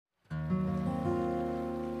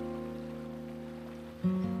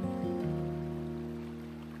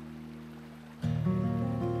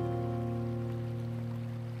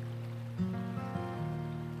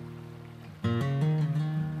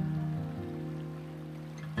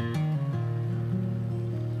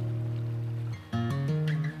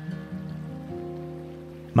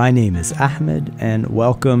My name is Ahmed, and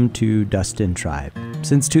welcome to Dust and Tribe.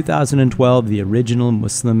 Since 2012, the original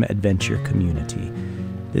Muslim adventure community.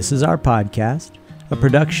 This is our podcast, a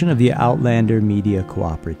production of the Outlander Media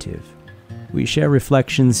Cooperative. We share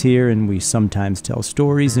reflections here, and we sometimes tell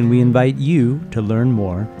stories, and we invite you to learn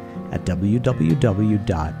more at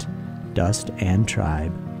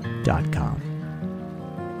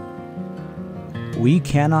www.dustandtribe.com. We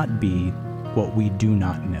cannot be what we do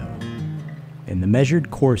not know. In the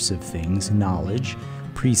measured course of things, knowledge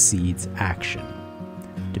precedes action.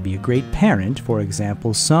 To be a great parent, for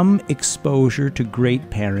example, some exposure to great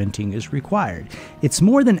parenting is required. It's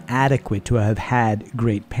more than adequate to have had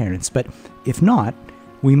great parents, but if not,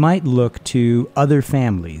 we might look to other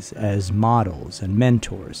families as models and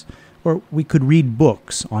mentors, or we could read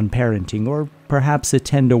books on parenting, or perhaps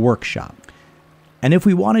attend a workshop. And if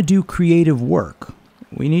we want to do creative work,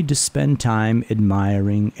 we need to spend time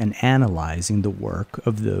admiring and analyzing the work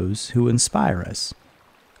of those who inspire us.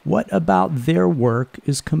 What about their work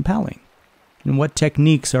is compelling? And what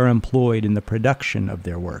techniques are employed in the production of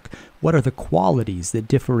their work? What are the qualities that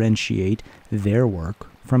differentiate their work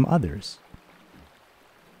from others?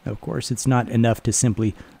 Of course, it's not enough to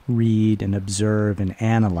simply read and observe and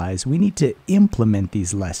analyze. We need to implement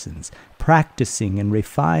these lessons, practicing and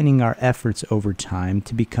refining our efforts over time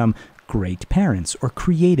to become great parents or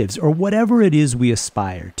creatives or whatever it is we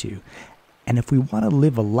aspire to. And if we want to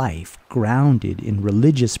live a life grounded in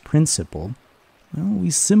religious principle, well, we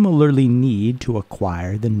similarly need to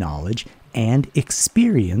acquire the knowledge and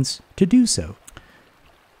experience to do so.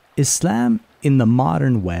 Islam in the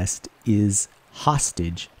modern West is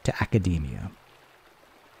hostage to academia.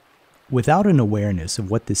 Without an awareness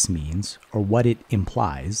of what this means or what it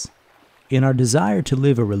implies, in our desire to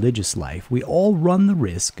live a religious life, we all run the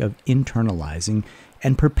risk of internalizing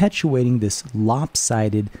and perpetuating this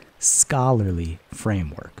lopsided, scholarly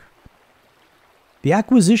framework. The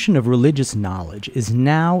acquisition of religious knowledge is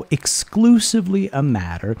now exclusively a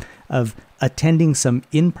matter of attending some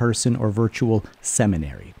in-person or virtual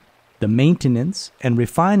seminary. The maintenance and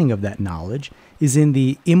refining of that knowledge is in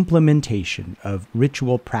the implementation of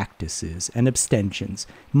ritual practices and abstentions,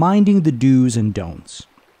 minding the do's and don'ts.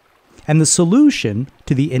 And the solution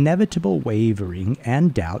to the inevitable wavering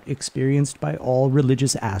and doubt experienced by all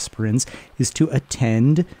religious aspirants is to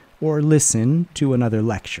attend or listen to another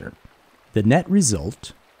lecture. The net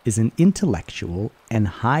result is an intellectual and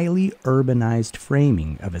highly urbanized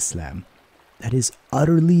framing of Islam that is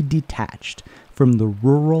utterly detached from the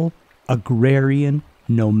rural, agrarian,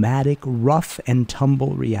 nomadic, rough and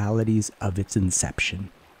tumble realities of its inception.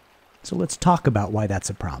 So let's talk about why that's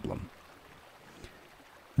a problem.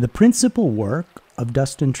 The principal work of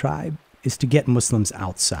Dust and Tribe is to get Muslims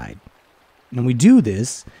outside. And we do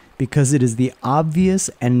this because it is the obvious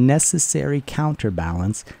and necessary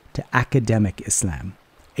counterbalance to academic Islam,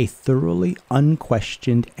 a thoroughly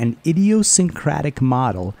unquestioned and idiosyncratic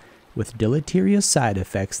model with deleterious side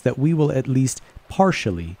effects that we will at least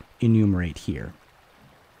partially enumerate here.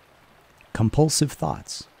 Compulsive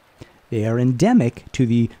thoughts. They are endemic to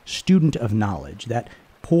the student of knowledge, that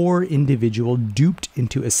poor individual duped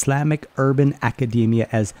into Islamic urban academia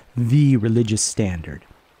as the religious standard,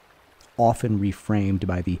 often reframed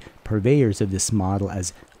by the purveyors of this model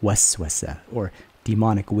as waswasa, or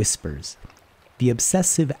demonic whispers. The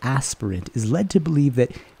obsessive aspirant is led to believe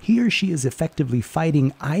that he or she is effectively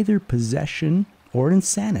fighting either possession or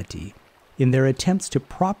insanity in their attempts to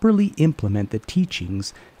properly implement the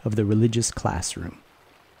teachings of the religious classroom.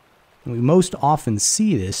 We most often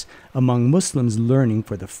see this among Muslims learning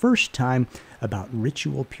for the first time about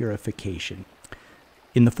ritual purification.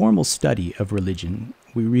 In the formal study of religion,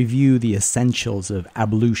 we review the essentials of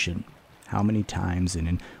ablution, how many times and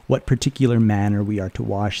in what particular manner we are to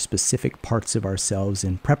wash specific parts of ourselves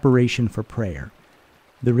in preparation for prayer.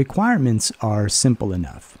 The requirements are simple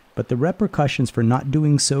enough, but the repercussions for not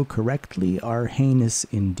doing so correctly are heinous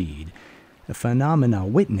indeed. A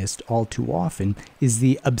phenomenon witnessed all too often is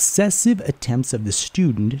the obsessive attempts of the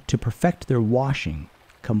student to perfect their washing,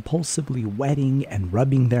 compulsively wetting and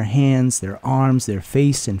rubbing their hands, their arms, their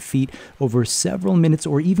face and feet over several minutes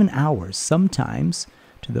or even hours, sometimes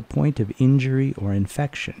to the point of injury or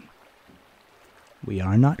infection. We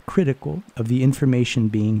are not critical of the information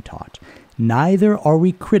being taught. Neither are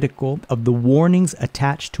we critical of the warnings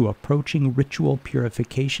attached to approaching ritual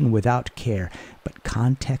purification without care, but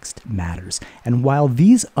context matters. And while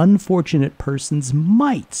these unfortunate persons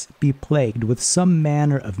might be plagued with some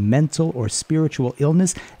manner of mental or spiritual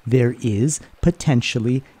illness, there is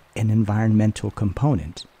potentially an environmental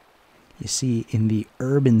component. You see, in the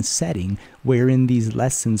urban setting wherein these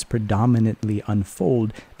lessons predominantly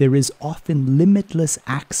unfold, there is often limitless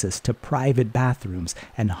access to private bathrooms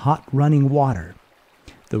and hot running water.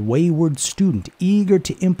 The wayward student, eager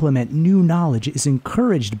to implement new knowledge, is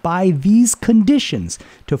encouraged by these conditions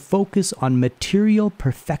to focus on material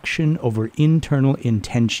perfection over internal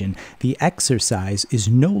intention. The exercise is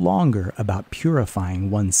no longer about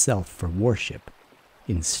purifying oneself for worship.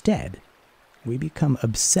 Instead, we become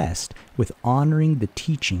obsessed with honoring the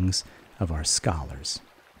teachings of our scholars.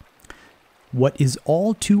 What is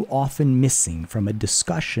all too often missing from a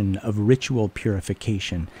discussion of ritual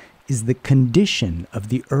purification is the condition of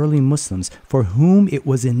the early Muslims for whom it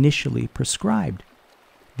was initially prescribed.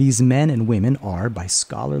 These men and women are, by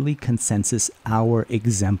scholarly consensus, our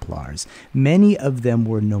exemplars. Many of them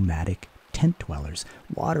were nomadic tent dwellers.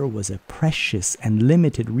 Water was a precious and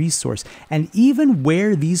limited resource, and even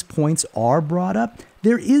where these points are brought up,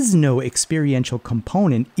 there is no experiential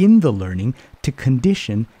component in the learning to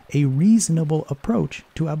condition a reasonable approach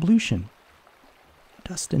to ablution.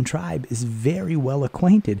 Dustan tribe is very well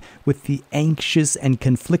acquainted with the anxious and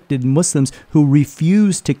conflicted Muslims who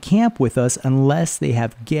refuse to camp with us unless they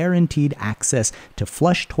have guaranteed access to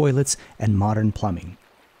flush toilets and modern plumbing.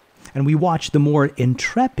 And we watch the more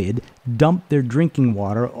intrepid dump their drinking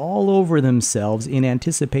water all over themselves in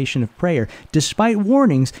anticipation of prayer, despite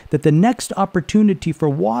warnings that the next opportunity for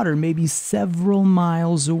water may be several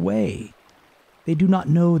miles away. They do not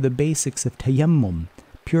know the basics of tayammum,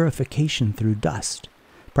 purification through dust,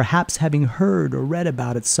 perhaps having heard or read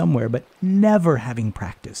about it somewhere, but never having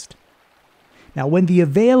practiced. Now, when the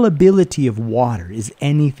availability of water is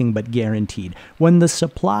anything but guaranteed, when the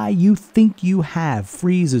supply you think you have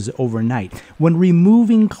freezes overnight, when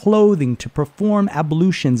removing clothing to perform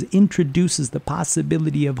ablutions introduces the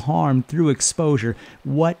possibility of harm through exposure,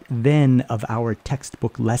 what then of our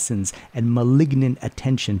textbook lessons and malignant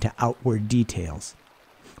attention to outward details?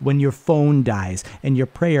 When your phone dies and your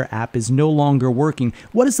prayer app is no longer working,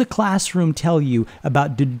 what does the classroom tell you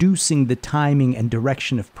about deducing the timing and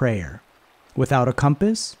direction of prayer? Without a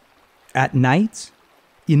compass? At night?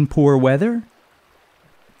 In poor weather?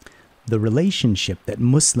 The relationship that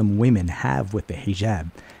Muslim women have with the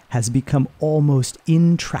hijab has become almost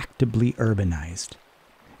intractably urbanized.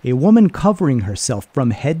 A woman covering herself from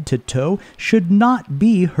head to toe should not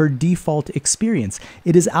be her default experience.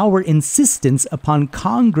 It is our insistence upon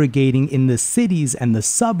congregating in the cities and the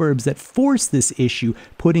suburbs that force this issue,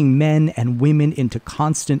 putting men and women into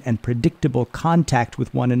constant and predictable contact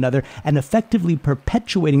with one another and effectively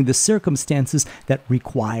perpetuating the circumstances that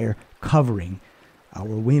require covering. Our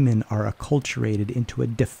women are acculturated into a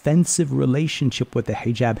defensive relationship with the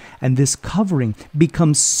hijab, and this covering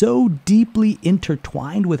becomes so deeply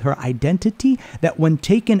intertwined with her identity that when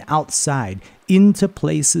taken outside into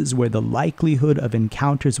places where the likelihood of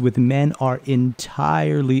encounters with men are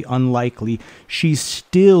entirely unlikely, she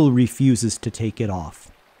still refuses to take it off.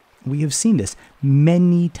 We have seen this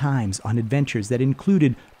many times on adventures that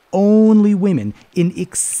included only women in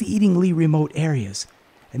exceedingly remote areas,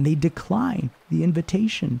 and they decline the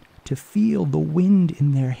invitation to feel the wind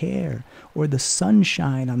in their hair or the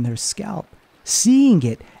sunshine on their scalp, seeing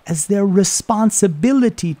it as their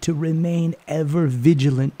responsibility to remain ever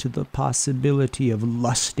vigilant to the possibility of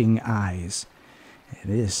lusting eyes.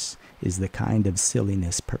 This is the kind of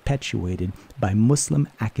silliness perpetuated by Muslim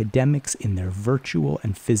academics in their virtual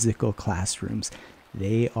and physical classrooms.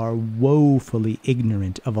 They are woefully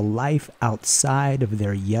ignorant of a life outside of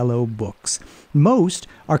their yellow books. Most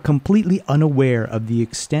are completely unaware of the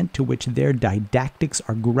extent to which their didactics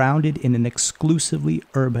are grounded in an exclusively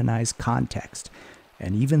urbanized context.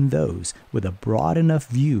 And even those with a broad enough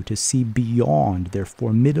view to see beyond their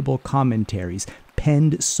formidable commentaries,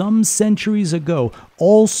 penned some centuries ago,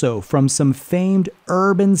 also from some famed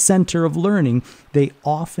urban center of learning, they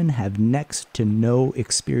often have next to no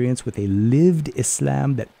experience with a lived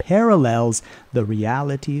Islam that parallels the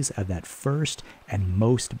realities of that first and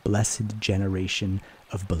most blessed generation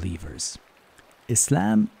of believers.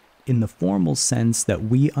 Islam, in the formal sense that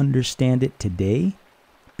we understand it today,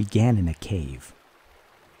 began in a cave.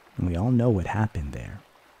 And we all know what happened there.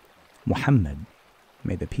 Muhammad,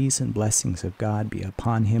 may the peace and blessings of God be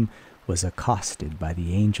upon him, was accosted by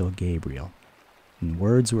the angel Gabriel, and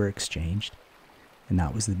words were exchanged, and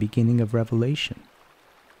that was the beginning of revelation,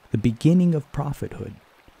 the beginning of prophethood,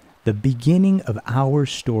 the beginning of our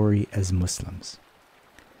story as Muslims.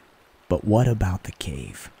 But what about the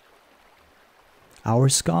cave? Our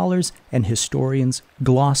scholars and historians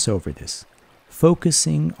gloss over this,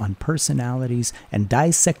 focusing on personalities and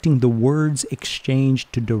dissecting the words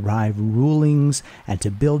exchanged to derive rulings and to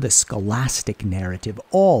build a scholastic narrative,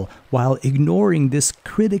 all while ignoring this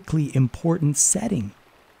critically important setting.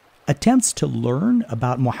 Attempts to learn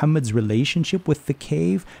about Muhammad's relationship with the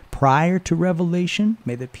cave prior to revelation,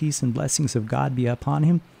 may the peace and blessings of God be upon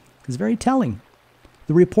him, is very telling.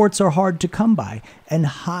 The reports are hard to come by and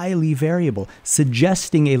highly variable,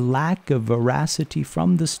 suggesting a lack of veracity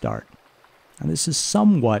from the start. And this is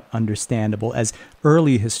somewhat understandable, as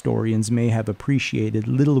early historians may have appreciated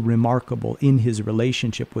little remarkable in his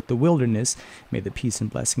relationship with the wilderness. May the peace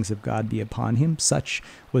and blessings of God be upon him. Such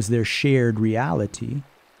was their shared reality.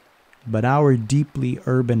 But our deeply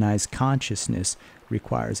urbanized consciousness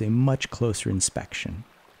requires a much closer inspection.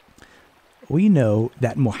 We know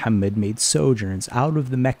that Muhammad made sojourns out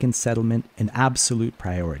of the Meccan settlement an absolute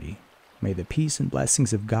priority. May the peace and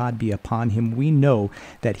blessings of God be upon him. We know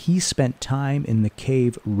that he spent time in the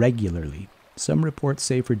cave regularly. Some reports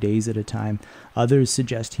say for days at a time. Others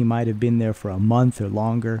suggest he might have been there for a month or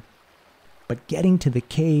longer. But getting to the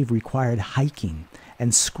cave required hiking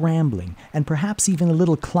and scrambling, and perhaps even a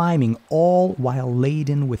little climbing, all while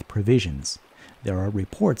laden with provisions. There are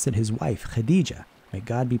reports that his wife, Khadija, may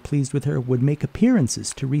God be pleased with her, would make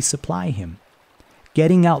appearances to resupply him.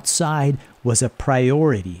 Getting outside was a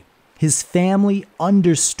priority. His family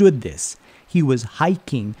understood this. He was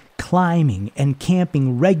hiking, climbing, and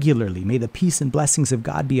camping regularly. May the peace and blessings of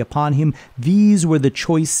God be upon him. These were the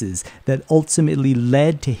choices that ultimately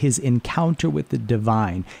led to his encounter with the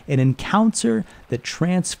divine, an encounter that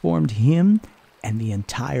transformed him and the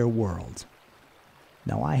entire world.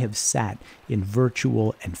 Now, I have sat in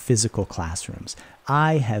virtual and physical classrooms.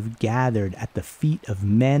 I have gathered at the feet of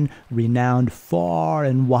men renowned far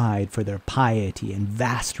and wide for their piety and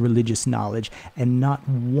vast religious knowledge, and not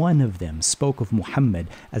one of them spoke of Muhammad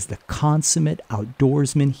as the consummate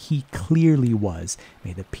outdoorsman he clearly was.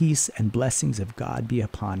 May the peace and blessings of God be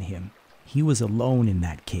upon him. He was alone in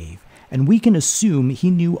that cave, and we can assume he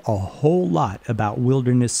knew a whole lot about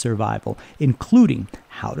wilderness survival, including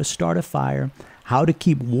how to start a fire, how to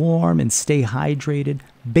keep warm and stay hydrated,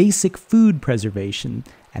 basic food preservation,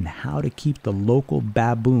 and how to keep the local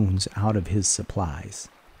baboons out of his supplies.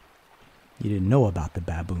 You didn't know about the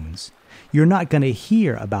baboons. You're not going to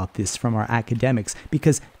hear about this from our academics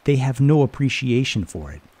because they have no appreciation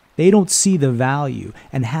for it. They don't see the value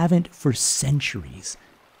and haven't for centuries,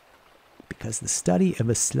 because the study of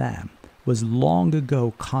Islam was long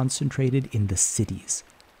ago concentrated in the cities,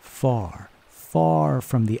 far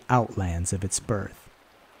from the outlands of its birth.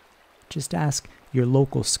 Just ask your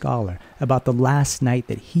local scholar about the last night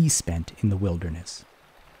that he spent in the wilderness.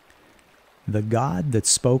 The God that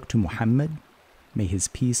spoke to Muhammad, may his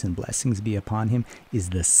peace and blessings be upon him,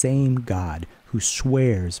 is the same God who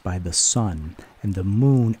swears by the sun and the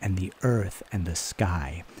moon and the earth and the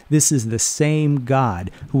sky. This is the same God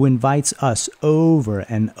who invites us over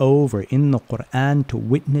and over in the Quran to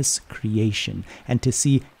witness creation and to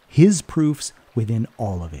see his proofs within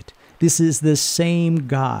all of it. This is the same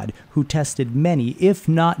God who tested many, if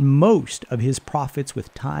not most, of his prophets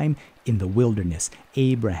with time in the wilderness.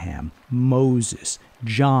 Abraham, Moses,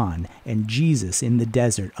 John, and Jesus in the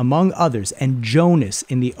desert, among others, and Jonas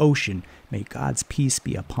in the ocean. May God's peace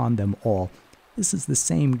be upon them all. This is the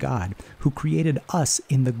same God who created us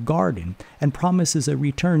in the garden and promises a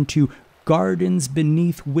return to gardens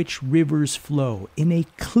beneath which rivers flow, in a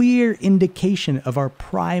clear indication of our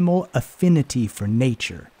primal affinity for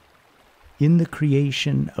nature. In the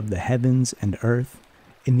creation of the heavens and earth,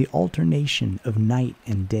 in the alternation of night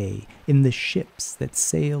and day, in the ships that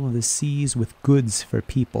sail the seas with goods for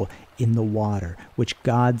people, in the water which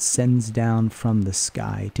God sends down from the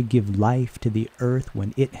sky to give life to the earth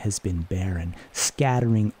when it has been barren,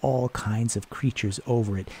 scattering all kinds of creatures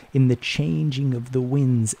over it, in the changing of the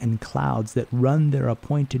winds and clouds that run their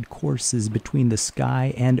appointed courses between the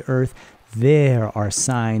sky and earth. There are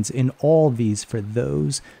signs in all these for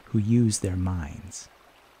those who use their minds.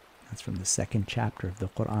 That's from the 2nd chapter of the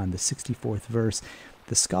Quran, the 64th verse.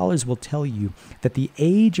 The scholars will tell you that the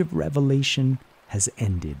age of revelation has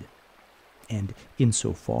ended. And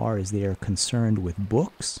insofar as they are concerned with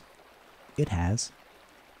books, it has.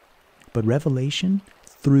 But revelation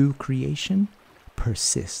through creation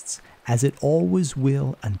persists, as it always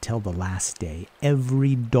will until the last day.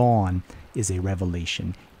 Every dawn is a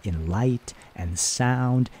revelation in light and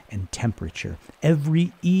sound and temperature.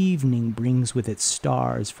 Every evening brings with it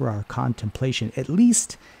stars for our contemplation, at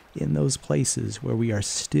least in those places where we are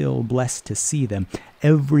still blessed to see them,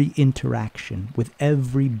 every interaction with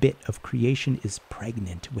every bit of creation is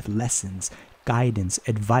pregnant with lessons, guidance,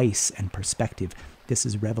 advice, and perspective. This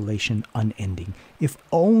is revelation unending. If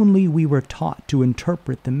only we were taught to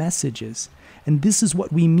interpret the messages. And this is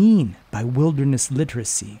what we mean by wilderness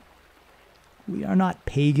literacy. We are not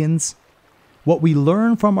pagans. What we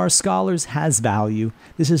learn from our scholars has value.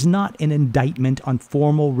 This is not an indictment on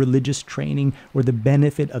formal religious training or the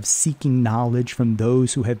benefit of seeking knowledge from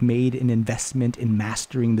those who have made an investment in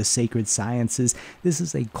mastering the sacred sciences. This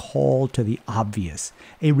is a call to the obvious,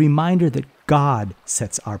 a reminder that God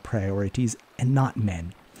sets our priorities and not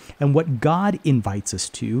men. And what God invites us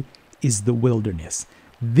to is the wilderness.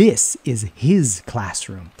 This is his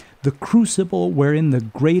classroom, the crucible wherein the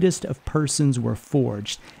greatest of persons were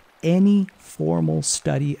forged. Any formal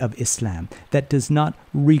study of Islam that does not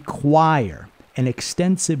require an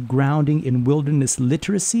extensive grounding in wilderness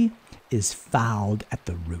literacy is fouled at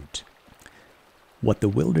the root. What the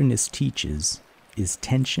wilderness teaches is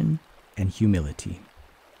tension and humility.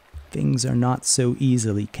 Things are not so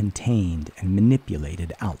easily contained and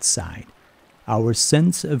manipulated outside. Our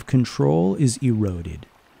sense of control is eroded,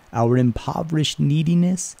 our impoverished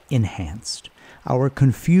neediness enhanced, our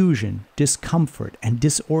confusion, discomfort, and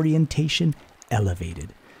disorientation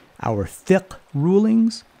elevated, our fiqh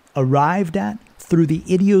rulings arrived at through the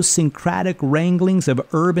idiosyncratic wranglings of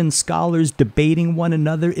urban scholars debating one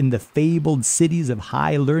another in the fabled cities of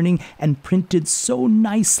high learning, and printed so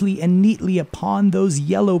nicely and neatly upon those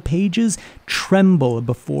yellow pages, tremble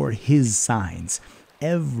before his signs.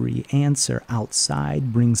 Every answer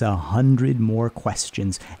outside brings 100 more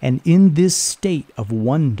questions, and in this state of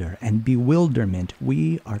wonder and bewilderment,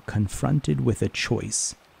 we are confronted with a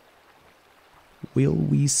choice. Will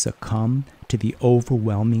we succumb to the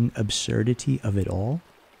overwhelming absurdity of it all?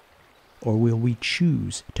 Or will we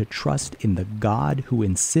choose to trust in the God who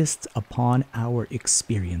insists upon our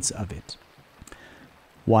experience of it?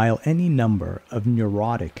 While any number of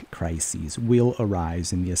neurotic crises will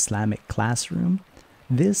arise in the Islamic classroom,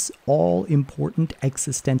 this all-important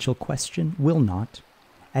existential question will not,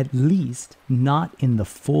 at least not in the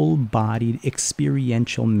full-bodied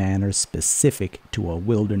experiential manner specific to a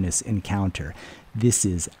wilderness encounter. This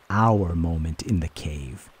is our moment in the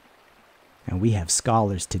cave. And we have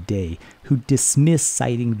scholars today who dismiss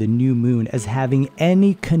sighting the new moon as having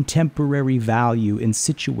any contemporary value in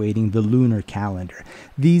situating the lunar calendar.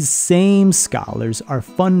 These same scholars are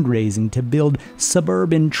fundraising to build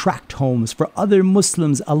suburban tract homes for other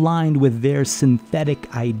Muslims aligned with their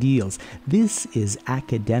synthetic ideals. This is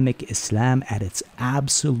academic Islam at its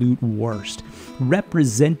absolute worst,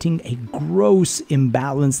 representing a gross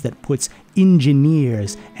imbalance that puts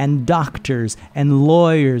engineers and doctors and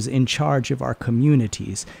lawyers in charge of our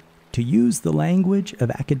communities. To use the language of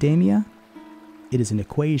academia, it is an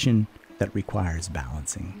equation that requires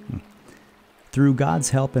balancing. Through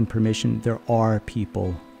God's help and permission, there are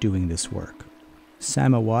people doing this work.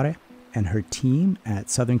 Sama Ware and her team at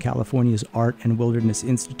Southern California's Art and Wilderness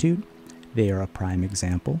Institute, they are a prime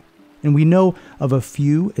example. And we know of a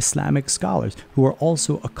few Islamic scholars who are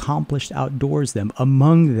also accomplished outdoorsmen,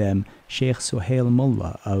 among them Sheikh Sohail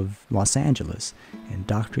Mullah of Los Angeles, and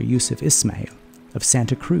Dr. Yusuf Ismail of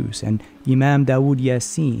Santa Cruz, and Imam Dawood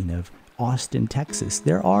Yassin of Austin, Texas.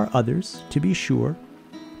 There are others, to be sure,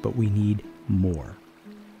 but we need more.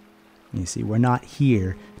 You see, we're not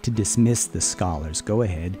here to dismiss the scholars. Go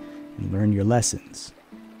ahead and learn your lessons,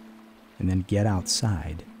 and then get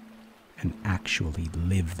outside and actually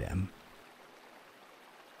live them.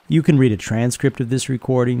 You can read a transcript of this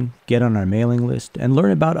recording, get on our mailing list, and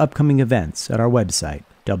learn about upcoming events at our website,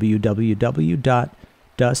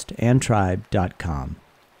 www.dustandtribe.com.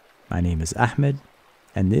 My name is Ahmed,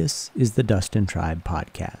 and this is the Dust and Tribe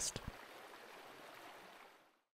Podcast.